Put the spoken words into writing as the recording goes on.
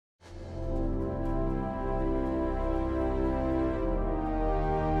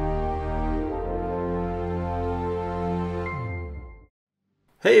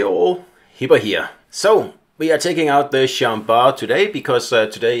Hey all, Hipper here. So, we are taking out the Bart today because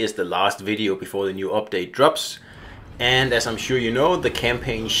today is the last video before the new update drops. And as I'm sure you know, the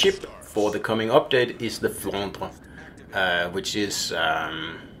campaign ship for the coming update is the Flandre, which is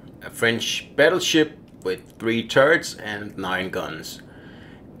a French battleship with 3 turrets and 9 guns.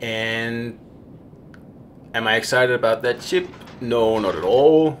 And am I excited about that ship? No, not at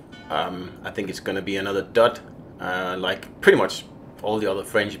all. I think it's gonna be another dud, like pretty much all the other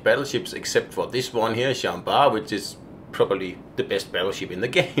French battleships except for this one here, Bart, which is probably the best battleship in the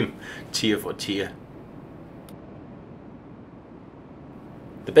game, tier for tier.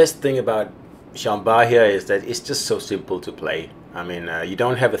 The best thing about Bart here is that it's just so simple to play. I mean, you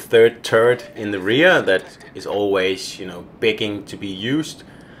don't have a 3rd turret in the rear that is always, you know, begging to be used.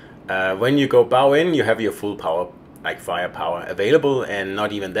 When you go bow in, you have your full power, like firepower available, and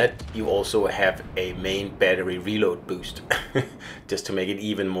not even that, you also have a main battery reload boost just to make it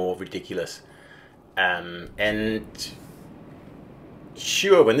even more ridiculous. And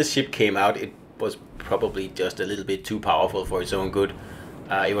sure, when this ship came out, it was probably just a little bit too powerful for its own good.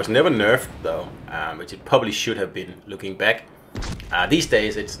 It was never nerfed though, which it probably should have been looking back. These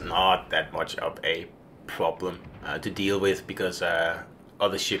days it's not that much of a problem to deal with because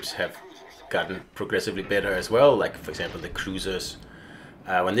other ships have gotten progressively better as well, like for example the cruisers.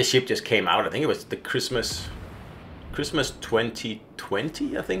 When this ship just came out, I think it was the Christmas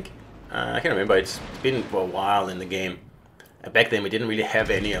 2020, I think. I can't remember, it's been for a while in the game. Back then we didn't really have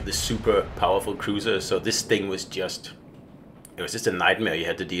any of the super powerful cruisers, so this thing was just, it was just a nightmare you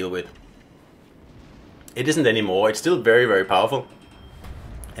had to deal with. It isn't anymore. It's still very, very powerful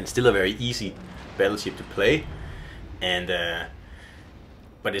and still a very easy battleship to play, and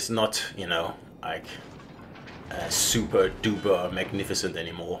but it's not, you know, like super duper magnificent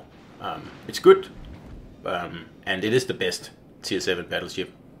anymore. It's good, and it is the best tier 7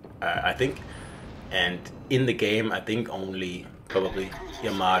 battleship, I think. And in the game, I think only probably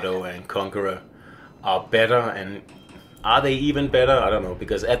Yamato and Conqueror are better. And are they even better? I don't know,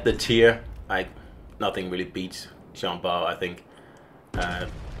 because at the tier, nothing really beats Bart, I think.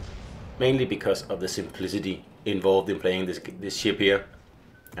 Mainly because of the simplicity involved in playing this ship here.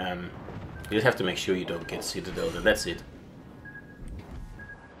 You just have to make sure you don't get citadeled, and that's it.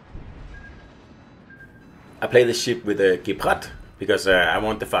 I play this ship with a Bart because I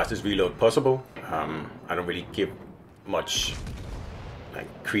want the fastest reload possible. I don't really give much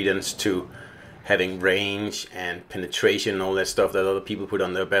credence to having range and penetration and all that stuff that other people put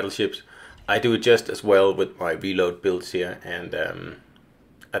on their battleships. I do it just as well with my reload builds here, and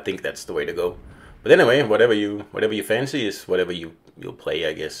I think that's the way to go. But anyway, whatever you fancy is whatever you'll play,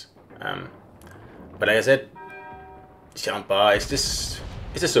 I guess. But like I said, Bart is just,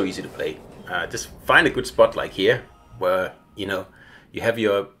 it's just so easy to play. Just find a good spot like here, where you know you have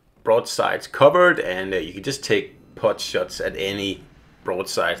your broadsides covered, and you can just take pot shots at any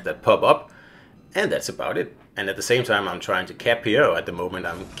broadsides that pop up, and that's about it. And at the same time, I'm trying to cap here. Or at the moment,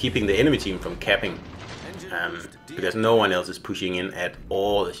 I'm keeping the enemy team from capping, because no one else is pushing in at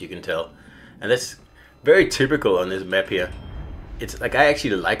all, as you can tell. And that's very typical on this map here. It's like, I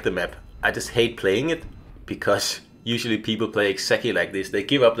actually like the map. I just hate playing it because usually people play exactly like this. They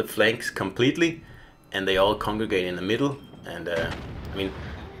give up the flanks completely and they all congregate in the middle. And I mean,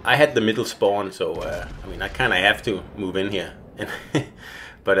 I had the middle spawn, so I mean, I kind of have to move in here.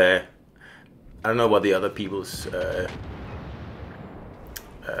 But I don't know what the other people's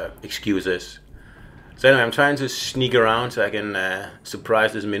excuse is. So anyway, I'm trying to sneak around so I can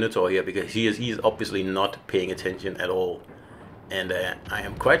surprise this Minotaur here, because he's obviously not paying attention at all. And I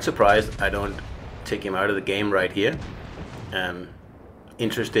am quite surprised I don't take him out of the game right here.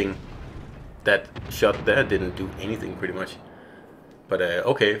 Interesting, that shot there didn't do anything pretty much. But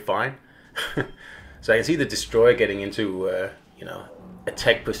okay, fine. So I can see the destroyer getting into you know,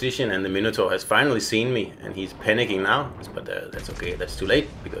 attack position, and the Minotaur has finally seen me and he's panicking now. But that's okay, that's too late,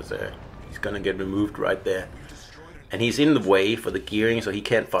 because he's gonna get removed right there. And he's in the way for the gearing, so he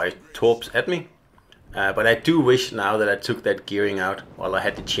can't fire torps at me. But I do wish now that I took that gearing out while I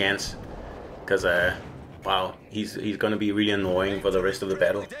had the chance, because wow, he's gonna be really annoying for the rest of the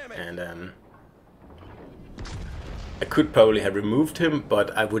battle. And I could probably have removed him,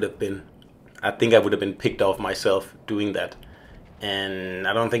 but I think I would have been picked off myself doing that. And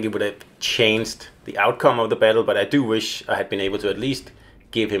I don't think it would have changed the outcome of the battle, but I do wish I had been able to at least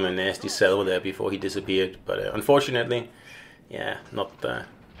give him a nasty salvo there before he disappeared. But unfortunately, yeah, not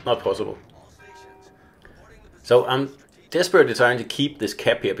possible. So I'm desperately trying to keep this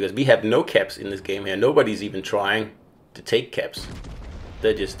cap here, because we have no caps in this game here. Nobody's even trying to take caps.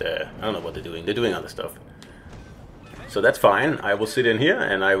 They're just, I don't know what they're doing. They're doing other stuff. So that's fine. I will sit in here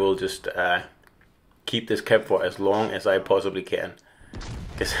and I will just keep this cap for as long as I possibly can.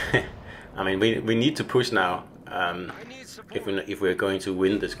 Because I mean, we need to push now if we're going to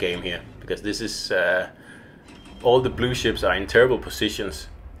win this game here. Because this is all the blue ships are in terrible positions.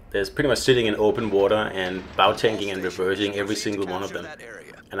 There's pretty much sitting in open water and bow tanking and reversing every single one of them.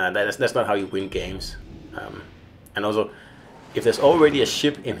 And that's not how you win games. And also, if there's already a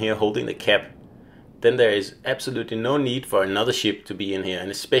ship in here holding the cap, then there is absolutely no need for another ship to be in here,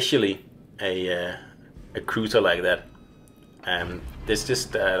 and especially a cruiser like that. There's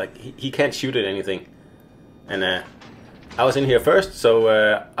just like he can't shoot at anything. And I was in here first,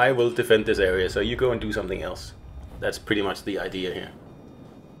 so I will defend this area. So you go and do something else. That's pretty much the idea here.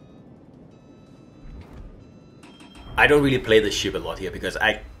 I don't really play this ship a lot here because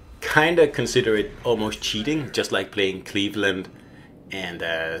I kind of consider it almost cheating, just like playing Cleveland and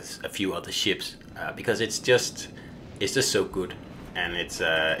a few other ships, because it's just so good, and it's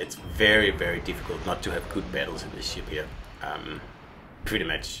very, very difficult not to have good battles in this ship here. Pretty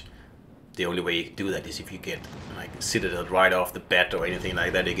much the only way you can do that is if you get like Citadel right off the bat or anything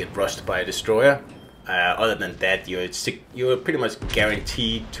like that. You get rushed by a destroyer. Other than that, you're pretty much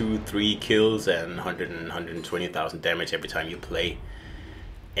guaranteed 2-3 kills and 120,000 damage every time you play.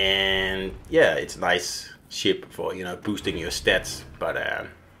 And yeah, it's a nice ship for, you know, boosting your stats, but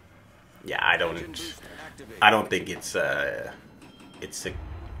yeah, I don't think it's a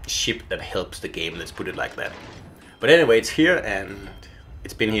ship that helps the game, let's put it like that. But anyway, it's here, and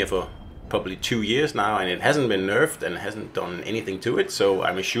it's been here for probably 2 years now, and it hasn't been nerfed and hasn't done anything to it, so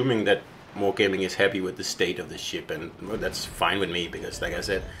I'm assuming that More Gaming is happy with the state of the ship, and well, that's fine with me, because like I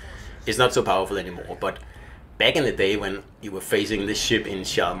said, it's not so powerful anymore. But back in the day when you were facing this ship in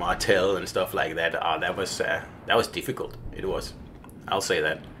Charles Martel and stuff like that, that was difficult. It was, I'll say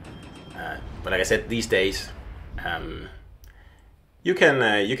that. But like I said, these days, you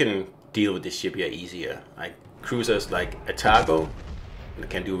can deal with this ship here easier. Like cruisers like Atago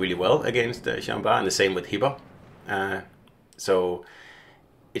can do really well against Chambard, and the same with Hipper. So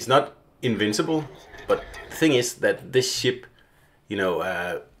it's not invincible, but the thing is that this ship, you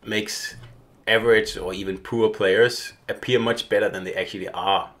know, makes average or even poor players appear much better than they actually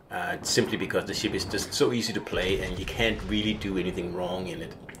are, simply because the ship is just so easy to play and you can't really do anything wrong in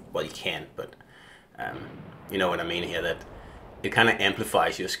it. Well, you can, but you know what I mean here, that it kind of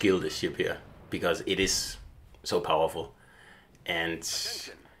amplifies your skill, this ship here, because it is so powerful. And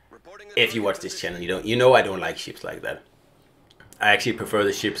if you watch this channel, you know I don't like ships like that. I actually prefer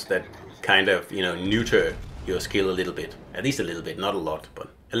the ships that kind of, you know, neuter your skill a little bit, at least a little bit, not a lot, but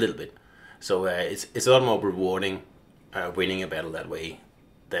a little bit. So it's a lot more rewarding winning a battle that way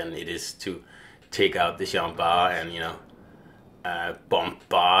than it is to take out the Chambard and, you know,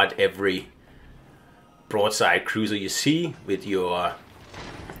 bombard every broadside cruiser you see with your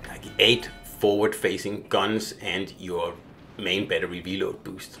like 8 forward-facing guns and your main battery reload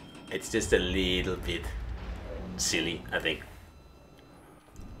boost. It's just a little bit silly, I think.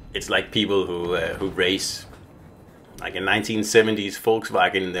 It's like people who race like a 1970s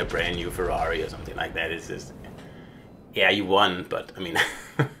Volkswagen in their brand new Ferrari or something like that. It's just, yeah, you won, but I mean,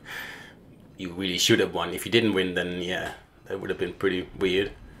 you really should have won. If you didn't win, then yeah, that would have been pretty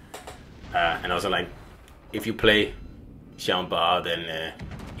weird. And also, like, if you play Chambard, then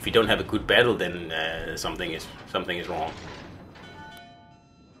if you don't have a good battle, then something is wrong.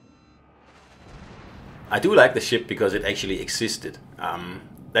 I do like the ship because it actually existed.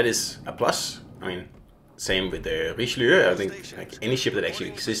 That is a plus. I mean, same with the Richelieu. I think like any ship that actually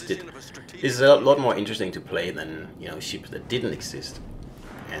existed is a lot more interesting to play than, you know, ships that didn't exist.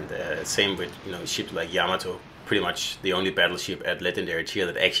 And same with, you know, ships like Yamato. Pretty much the only battleship at Legendary tier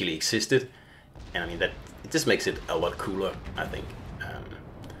that actually existed. And I mean, that it just makes it a lot cooler, I think.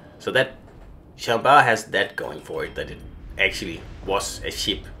 So that Chambard has that going for it, that it actually was a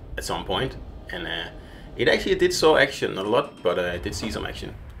ship at some point, and it actually did saw action, not a lot, but it did see some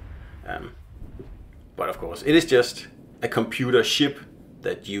action. But of course, it is just a computer ship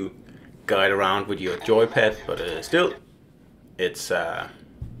that you guide around with your joypad. But still, it's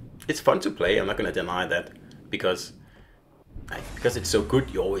fun to play. I'm not gonna deny that, because it's so good.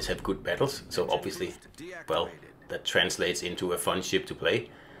 You always have good battles. So obviously, well, that translates into a fun ship to play.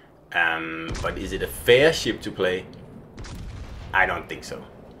 But is it a fair ship to play? I don't think so.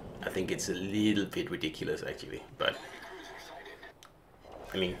 I think it's a little bit ridiculous, actually. But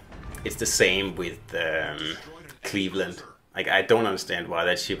I mean, it's the same with Cleveland. Like, I don't understand why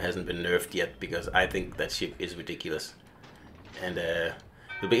that ship hasn't been nerfed yet, because I think that ship is ridiculous. And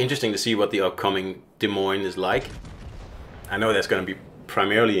it'll be interesting to see what the upcoming Des Moines is like. I know that's going to be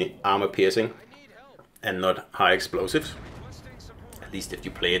primarily armor piercing, and not high explosives. At least if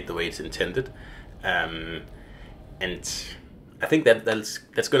you play it the way it's intended. And I think that's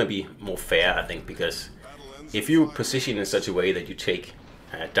going to be more fair, I think, because if you position in such a way that you take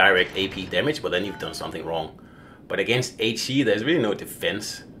direct AP damage, well then you've done something wrong. But against HE there's really no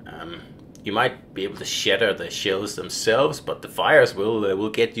defense. You might be able to shatter the shells themselves, but the fires will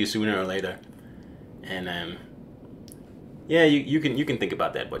get you sooner or later. And yeah, you can think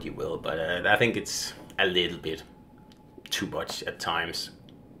about that what you will, but I think it's a little bit too much at times.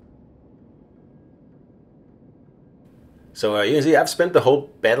 So you can see I've spent the whole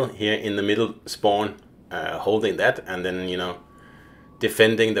battle here in the middle spawn, holding that, and then, you know,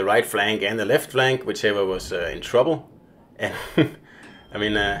 defending the right flank and the left flank, whichever was in trouble. And I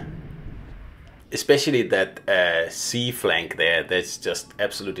mean, especially that C flank there, there's just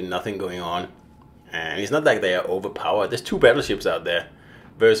absolutely nothing going on. And it's not like they are overpowered. There's 2 battleships out there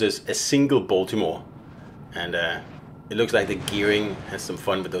versus a single Baltimore. And it looks like the gearing has some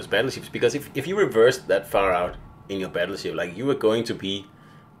fun with those battleships, because if you reverse that far out in your battleship, like, you are going to be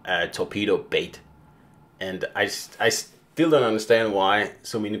torpedo bait. And I still don't understand why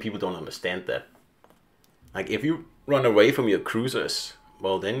so many people don't understand that. Like, if you run away from your cruisers,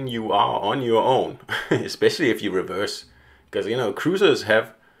 well then you are on your own. Especially if you reverse, because, you know, cruisers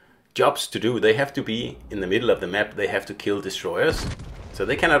have jobs to do. They have to be in the middle of the map. They have to kill destroyers, so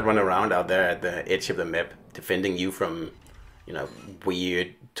they cannot run around out there at the edge of the map defending you from, you know,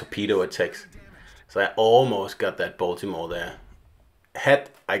 weird torpedo attacks. So I almost got that Baltimore there. Had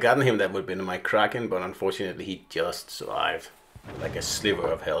I gotten him, that would have been my Kraken, but unfortunately he just survived like a sliver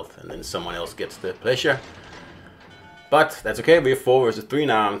of health, and then someone else gets the pleasure. But that's okay, we're 4 versus 3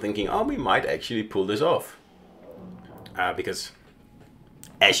 now. I'm thinking, oh, we might actually pull this off. Because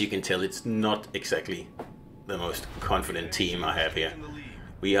as you can tell, it's not exactly the most confident team I have here.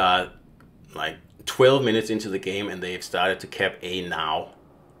 We are like 12 minutes into the game and they've started to cap A now.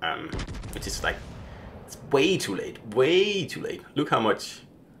 Which is like, it's way too late, way too late. Look how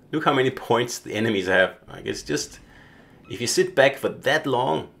many points the enemies have. Like, it's just, if you sit back for that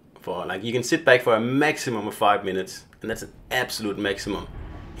long, for like, you can sit back for a maximum of 5 minutes, and that's an absolute maximum.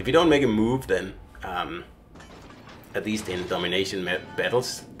 If you don't make a move, then at least in domination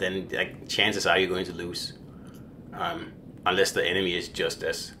battles, then like, chances are you're going to lose, unless the enemy is just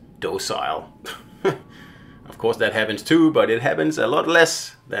as docile. Of course that happens too, but it happens a lot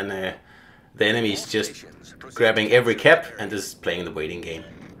less than the enemy is just grabbing every cap and just playing the waiting game.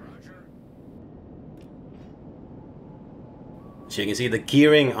 So you can see the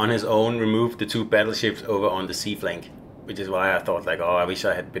gearing on his own removed the 2 battleships over on the sea flank, which is why I thought like, oh, I wish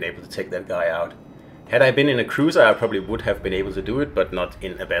I had been able to take that guy out. Had I been in a cruiser, I probably would have been able to do it, but not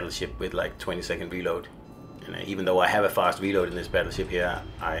in a battleship with like 20-second reload. And even though I have a fast reload in this battleship here,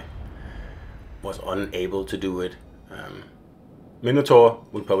 I was unable to do it. Minotaur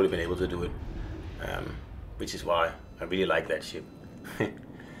would probably have been able to do it, which is why I really like that ship.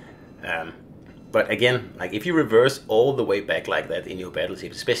 But again, like, if you reverse all the way back like that in your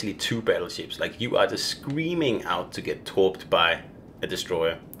battleship, especially 2 battleships, like, you are just screaming out to get torped by a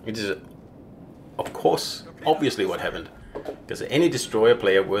destroyer. Which is, of course, obviously what happened. Because any destroyer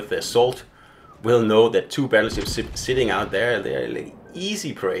player worth their salt will know that 2 battleships sitting out there, they're like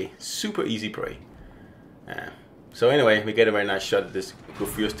easy prey, super easy prey. So anyway, we get a very nice shot at this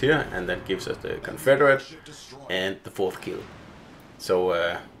Fürst here, and that gives us the Confederate and the 4th kill.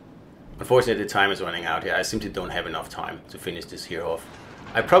 So unfortunately, time is running out here. I simply don't have enough time to finish this here off.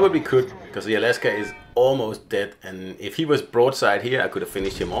 I probably could, because the Alaska is almost dead, and if he was broadside here, I could have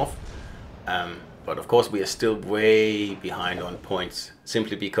finished him off. But of course, we are still way behind on points,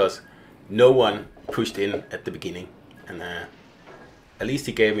 simply because no one pushed in at the beginning. And at least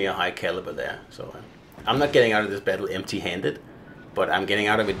he gave me a high caliber there. So I'm not getting out of this battle empty-handed, but I'm getting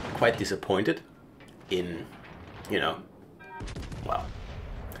out of it quite disappointed in, you know, well,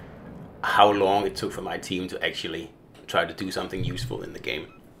 how long it took for my team to actually try to do something useful in the game.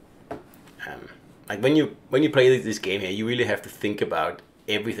 Like, when you play this game here, you really have to think about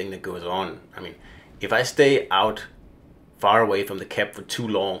everything that goes on. I mean, if I stay out far away from the cap for too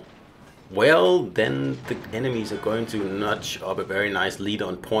long, well, then the enemies are going to notch up a very nice lead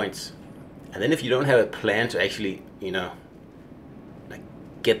on points. And then if you don't have a plan to actually, you know, like,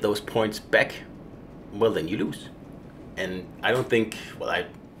 get those points back, well, then you lose. And I don't think, well,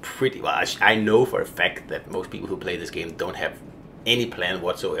 I know for a fact that most people who play this game don't have any plan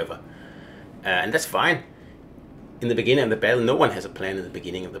whatsoever. And that's fine. In the beginning of the battle, no one has a plan in the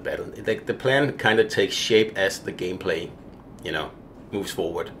beginning of the battle. The plan kind of takes shape as the gameplay, you know, moves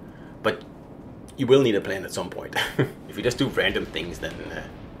forward. But you will need a plan at some point. If you just do random things, then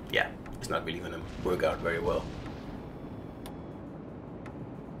yeah, it's not really going to work out very well.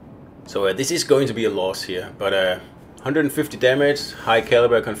 So this is going to be a loss here, but 150 damage, high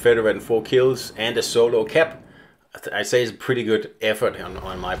caliber Confederate and 4 kills, and a solo cap. I say it's a pretty good effort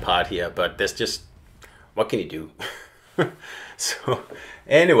on my part here, but that's just, what can you do? So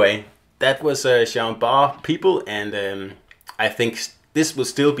anyway, that was Jean Bart, people, and I think this will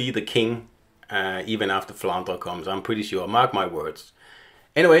still be the king even after Flandre comes. I'm pretty sure, mark my words.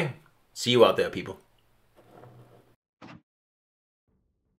 Anyway, see you out there, people.